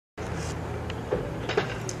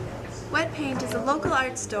Wet Paint is a local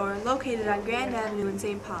art store located on Grand Avenue in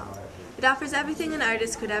St. Paul. It offers everything an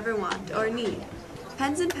artist could ever want or need.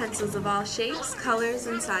 Pens and pencils of all shapes, colors,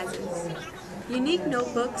 and sizes. Unique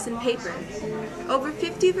notebooks and paper. Over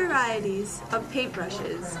 50 varieties of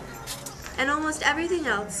paintbrushes. And almost everything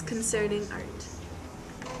else concerning art.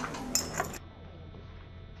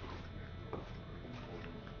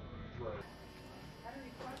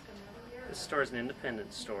 This store is an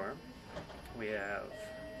independent store. We have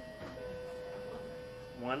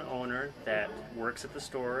one owner that works at the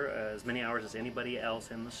store as many hours as anybody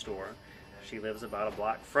else in the store. She lives about a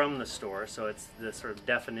block from the store, so it's the sort of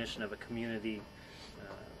definition of a community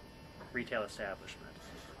retail establishment.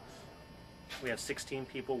 We have 16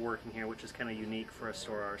 people working here, which is kind of unique for a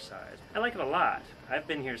store our size. I like it a lot. I've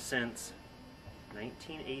been here since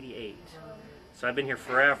 1988, so I've been here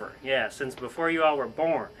forever. Yeah, since before you all were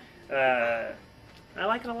born. I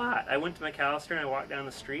like it a lot. I went to McAllister and I walked down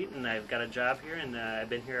the street and I've got a job here and I've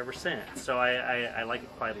been here ever since. So I like it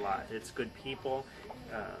quite a lot. It's good people,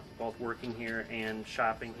 both working here and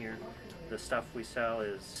shopping here. The stuff we sell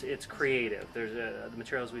it's creative. There's the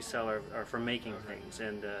materials we sell are for making things,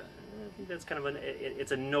 and I think that's kind of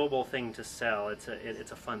it's a noble thing to sell. It's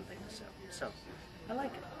a fun thing to sell. So I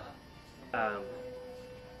like it.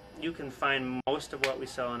 You can find most of what we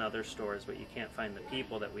sell in other stores, but you can't find the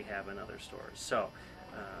people that we have in other stores. So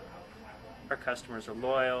our customers are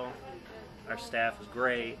loyal, our staff is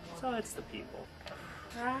great, so it's the people.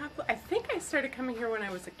 I think I started coming here when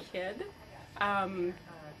I was a kid, back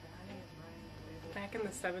in the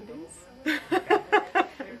 70s.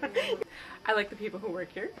 I like the people who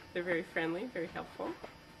work here. They're very friendly, very helpful,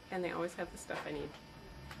 and they always have the stuff I need.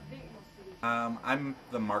 I'm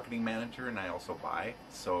the marketing manager and I also buy.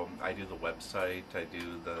 So I do the website, I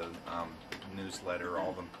do the newsletter,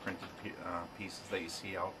 all the printed pieces that you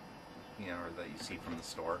see out, or that you see from the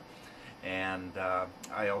store. And I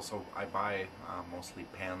buy mostly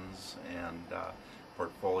pens and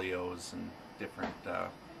portfolios and different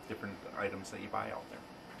items that you buy out there.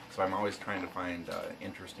 So I'm always trying to find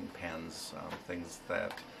interesting pens, things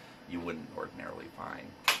that you wouldn't ordinarily find.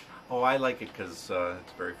 Oh, I like it because it's a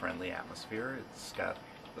very friendly atmosphere. It's got,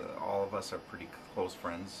 all of us are pretty close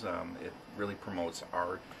friends. It really promotes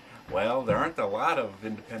art. Well, there aren't a lot of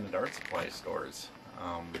independent art supply stores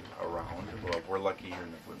around. Well, we're lucky here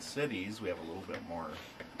in the Twin Cities. We have a little bit more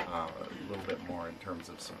in terms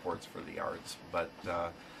of supports for the arts. But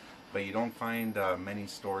you don't find many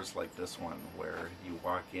stores like this one where you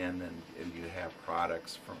walk in and you have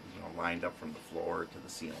products from lined up from the floor to the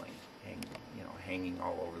ceiling, hanging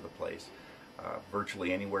all over the place.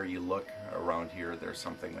 Virtually anywhere you look around here, there's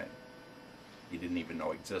something that you didn't even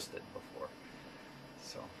know existed before.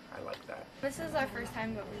 So I like that. This is our first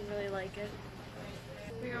time, but we really like it.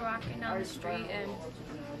 We were walking down the street and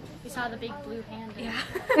we saw the big blue panda. Yeah.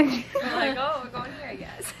 We're like, oh, we're going here, I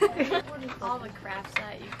guess. All the crafts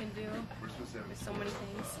that you can do. There's so many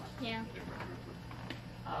things. Yeah.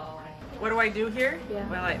 What do I do here? Yeah.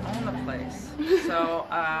 Well, I own the place. So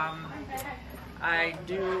I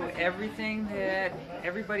do everything that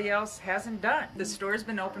everybody else hasn't done. The store's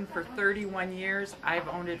been open for 31 years. I've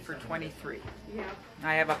owned it for 23.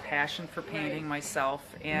 I have a passion for painting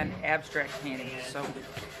myself and abstract painting. So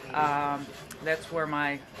that's where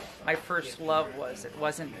my first love was. It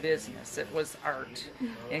wasn't business, it was art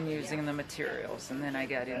and using the materials. And then I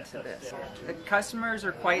got into this. The customers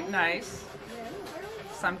are quite nice.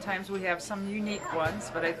 Sometimes we have some unique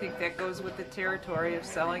ones, but I think that goes with the territory of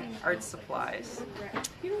selling art supplies.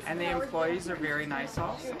 And the employees are very nice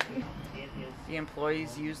also. The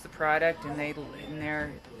employees use the product and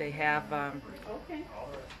they have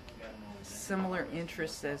similar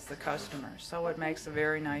interests as the customers, so it makes a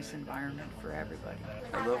very nice environment for everybody.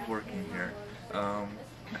 I love working here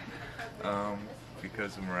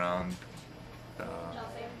because I'm around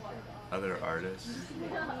other artists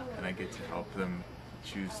and I get to help them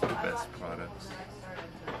choose the best products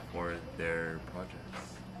for their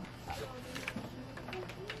projects.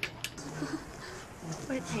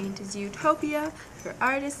 Wet Paint is utopia for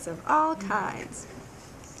artists of all kinds.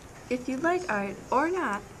 If you like art or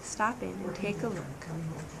not, stop in and take a look.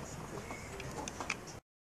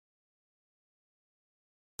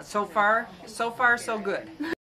 So far, so good.